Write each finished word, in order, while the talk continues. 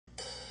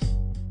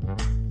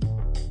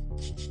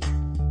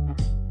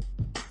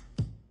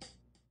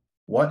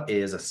What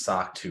is a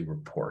SOC 2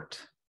 report?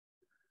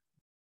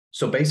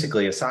 So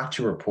basically, a SOC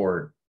 2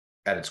 report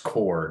at its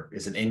core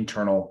is an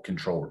internal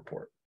control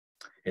report.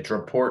 It's a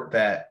report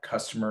that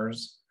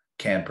customers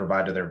can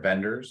provide to their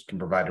vendors, can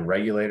provide to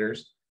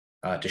regulators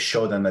to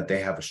show them that they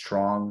have a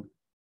strong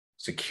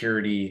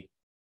security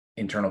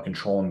internal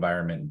control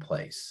environment in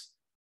place.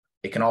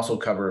 It can also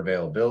cover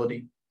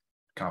availability,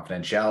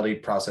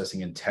 confidentiality,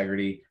 processing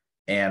integrity,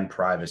 and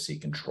privacy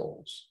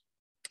controls.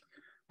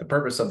 The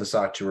purpose of the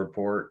SOC 2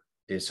 report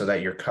is so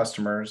that your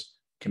customers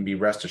can be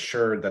rest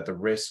assured that the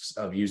risks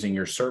of using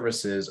your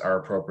services are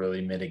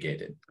appropriately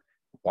mitigated.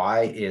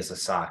 Why is a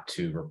SOC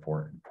 2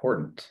 report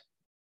important?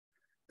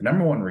 The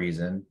number one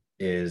reason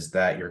is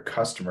that your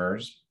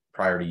customers,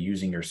 prior to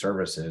using your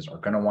services, are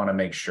going to want to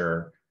make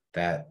sure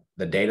that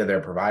the data they're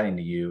providing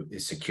to you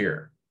is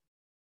secure.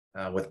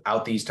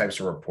 Without these types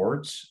of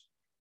reports,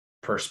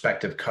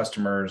 prospective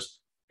customers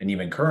and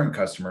even current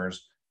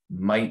customers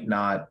might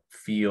not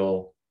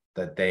feel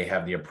that they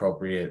have the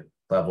appropriate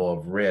level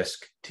of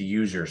risk to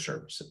use your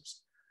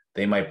services.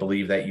 They might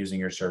believe that using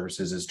your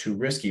services is too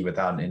risky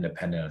without an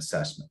independent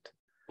assessment.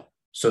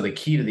 So the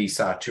key to these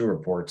SOC 2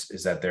 reports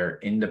is that they're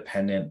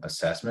independent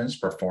assessments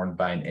performed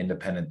by an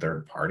independent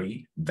third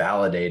party,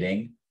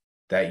 validating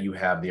that you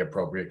have the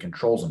appropriate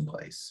controls in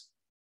place.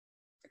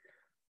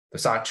 The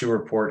SOC 2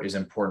 report is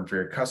important for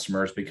your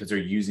customers because they're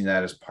using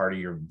that as part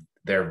of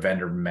their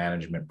vendor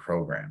management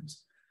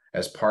programs.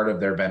 As part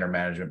of their vendor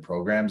management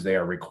programs, they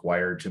are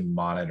required to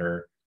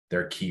monitor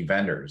their key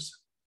vendors.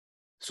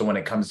 So when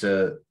it comes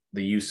to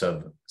the use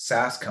of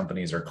SaaS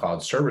companies or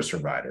cloud service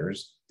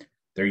providers,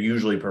 they're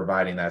usually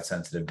providing that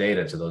sensitive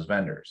data to those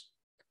vendors.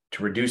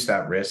 To reduce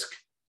that risk,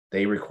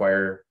 they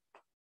require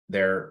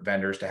their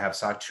vendors to have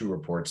SOC 2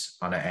 reports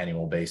on an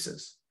annual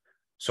basis.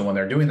 So when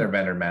they're doing their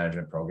vendor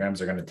management programs,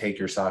 they're going to take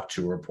your SOC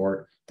 2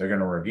 report, they're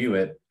going to review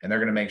it, and they're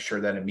going to make sure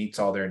that it meets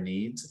all their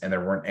needs and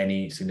there weren't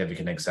any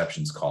significant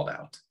exceptions called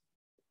out.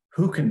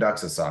 Who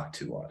conducts a SOC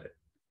 2 audit?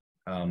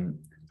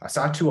 A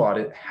SOC 2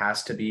 audit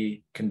has to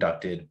be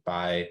conducted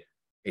by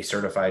a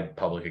certified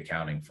public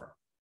accounting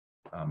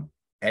firm.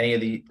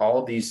 All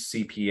of these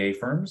CPA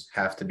firms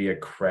have to be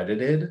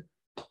accredited,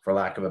 for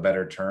lack of a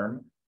better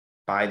term,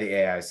 by the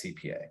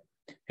AICPA.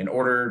 In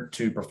order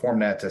to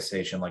perform an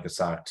attestation like a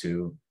SOC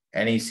 2,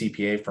 any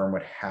CPA firm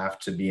would have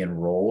to be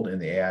enrolled in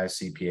the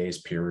AICPA's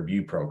peer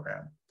review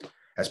program.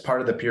 As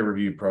part of the peer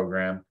review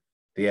program,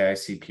 the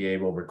AICPA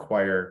will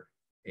require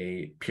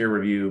a peer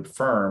review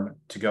firm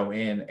to go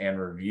in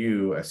and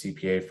review a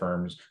CPA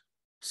firm's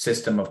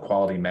system of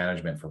quality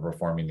management for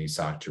performing these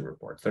SOC 2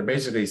 reports. They're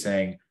basically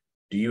saying,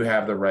 do you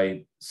have the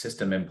right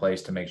system in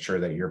place to make sure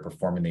that you're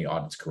performing the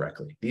audits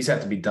correctly? These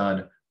have to be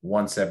done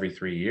once every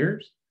 3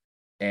 years,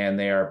 and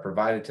they are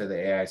provided to the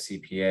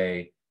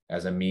AICPA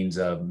as a means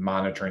of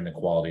monitoring the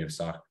quality of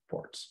SOC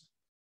reports.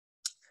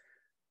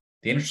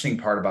 The interesting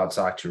part about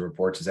SOC 2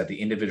 reports is that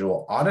the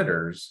individual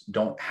auditors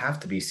don't have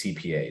to be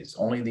CPAs.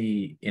 Only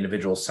the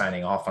individual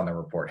signing off on the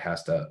report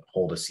has to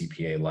hold a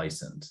CPA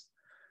license.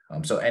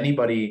 So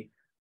anybody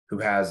who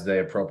has the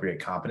appropriate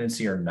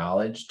competency or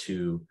knowledge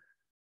to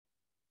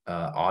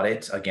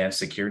audit against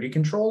security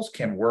controls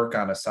can work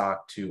on a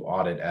SOC 2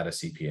 audit at a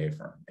CPA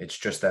firm. It's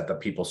just that the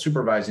people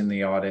supervising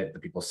the audit, the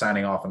people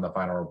signing off on the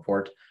final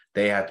report,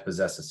 they have to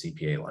possess a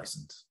CPA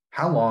license.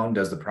 How long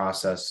does the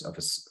process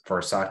for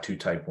a SOC 2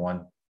 Type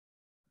 1?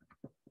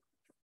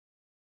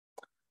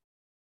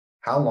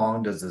 How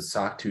long does the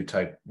SOC 2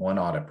 Type 1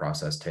 audit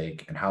process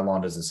take, and how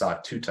long does the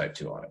SOC 2 Type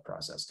 2 audit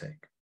process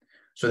take?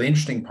 So the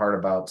interesting part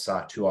about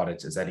SOC 2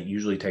 audits is that it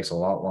usually takes a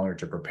lot longer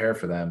to prepare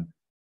for them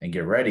and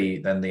get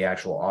ready than the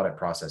actual audit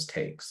process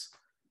takes.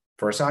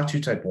 For a SOC 2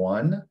 Type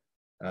 1,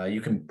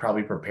 you can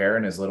probably prepare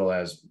in as little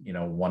as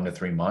 1 to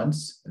 3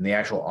 months, and the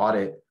actual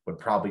audit would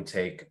probably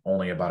take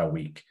only about a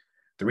week.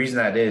 The reason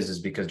that is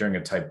because during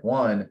a Type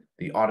 1,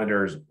 the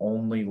auditor is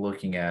only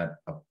looking at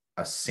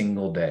a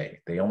single day.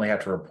 They only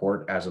have to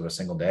report as of a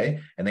single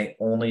day, and they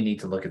only need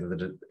to look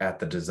at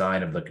the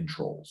design of the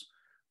controls.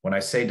 When I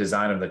say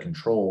design of the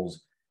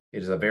controls,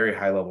 it is a very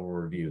high level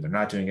review. They're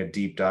not doing a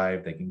deep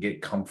dive. They can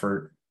get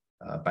comfort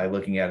by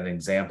looking at an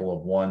example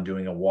of one,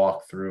 doing a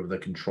walkthrough of the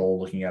control,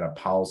 looking at a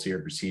policy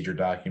or procedure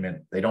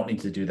document. They don't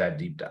need to do that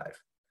deep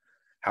dive.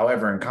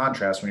 However, in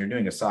contrast, when you're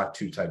doing a SOC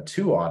 2 Type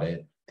 2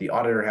 audit, the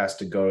auditor has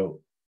to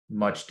go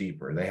much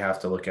deeper. They have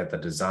to look at the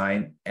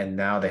design, and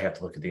now they have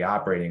to look at the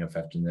operating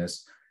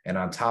effectiveness. And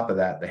on top of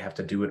that, they have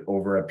to do it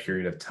over a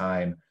period of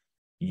time,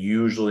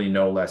 usually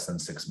no less than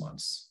 6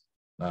 months,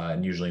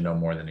 and usually no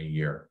more than a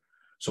year.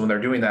 So when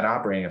they're doing that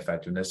operating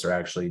effectiveness, they're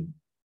actually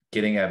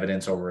getting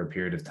evidence over a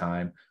period of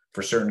time.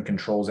 For certain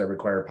controls that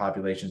require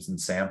populations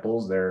and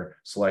samples, they're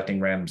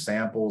selecting random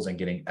samples and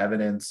getting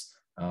evidence,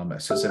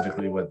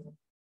 specifically with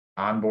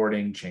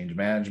onboarding, change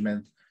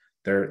management.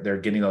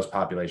 They're getting those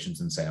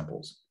populations and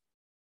samples.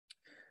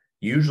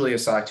 Usually a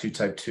SOC 2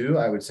 Type 2,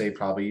 I would say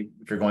probably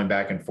if you're going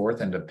back and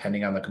forth and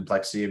depending on the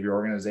complexity of your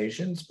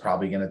organization, it's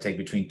probably going to take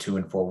between 2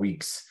 and 4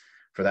 weeks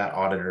for that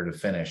auditor to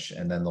finish,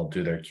 and then they'll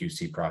do their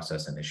QC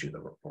process and issue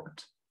the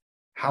report.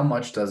 How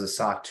much does a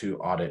SOC 2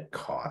 audit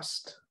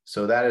cost?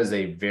 So that is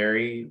a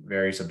very,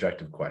 very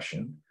subjective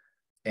question.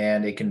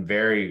 And it can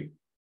vary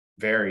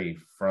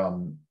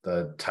from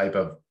the type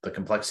of the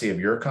complexity of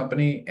your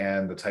company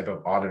and the type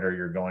of auditor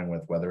you're going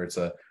with, whether it's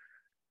a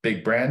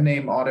big brand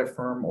name audit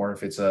firm or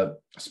if it's a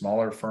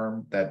smaller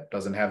firm that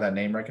doesn't have that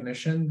name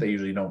recognition, they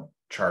usually don't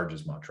charge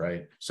as much,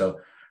 right? So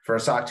for a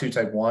SOC 2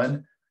 type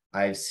 1,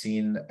 I've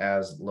seen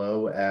as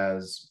low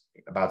as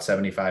about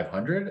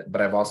 7,500,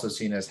 but I've also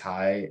seen as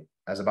high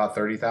as about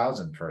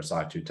 30,000 for a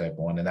SOC 2 type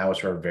 1, and that was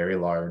for a very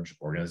large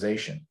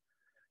organization.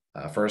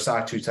 For a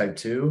SOC 2 type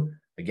 2,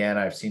 again,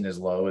 I've seen as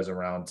low as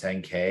around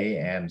 10K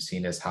and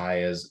seen as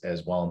high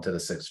as well into the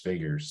six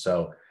figures.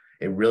 So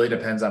it really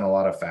depends on a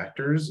lot of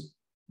factors.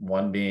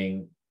 One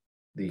being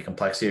the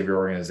complexity of your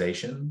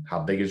organization. How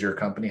big is your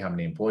company? How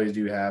many employees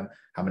do you have?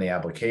 How many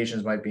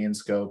applications might be in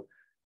scope?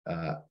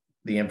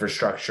 The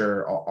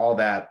infrastructure, all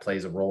that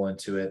plays a role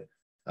into it.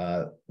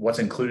 What's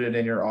included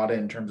in your audit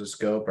in terms of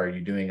scope? Are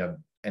you doing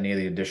any of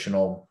the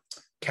additional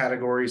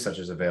categories such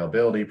as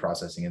availability,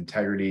 processing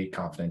integrity,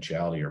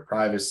 confidentiality, or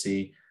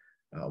privacy?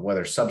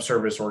 Whether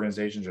subservice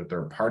organizations or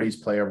third parties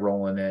play a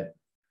role in it,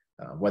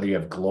 whether you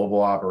have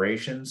global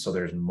operations, so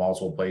there's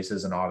multiple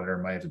places an auditor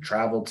might have to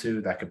travel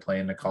to, that could play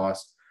into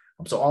cost.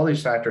 So all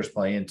these factors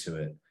play into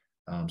it.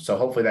 So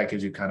hopefully that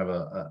gives you kind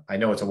of I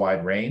know it's a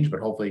wide range, but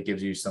hopefully it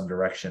gives you some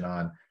direction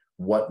on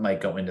what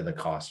might go into the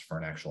cost for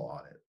an actual audit.